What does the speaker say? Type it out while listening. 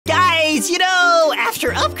guys, you know, after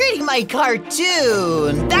upgrading my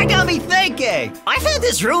cartoon, that got me thinking. I've had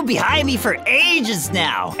this room behind me for ages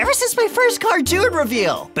now, ever since my first cartoon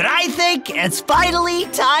reveal. But I think it's finally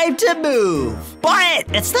time to move. But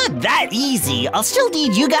it's not that easy. I'll still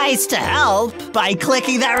need you guys to help by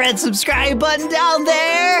clicking that red subscribe button down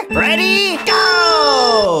there. Ready?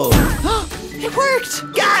 Go! It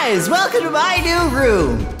worked! Guys, welcome to my new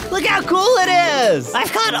room. Look how cool it is!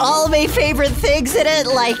 I've got all of my favorite things in it,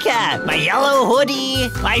 like my yellow hoodie,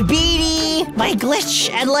 my beanie, my glitch,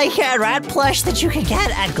 and like a rat plush that you can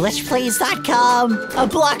get at glitchplays.com, a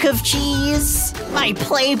block of cheese, my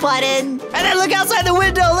play button, and then look outside the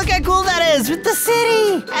window, look how cool that is with the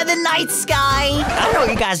city and the night sky. I don't know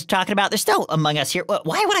what you guys are talking about. There's no Among Us here.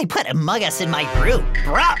 Why would I put Among Us in my room?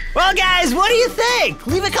 Bruh. Well, guys, what do you think?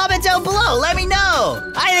 Leave a comment down below. Let me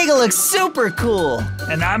know. I think it looks super cool.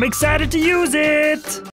 And I'm excited to use it!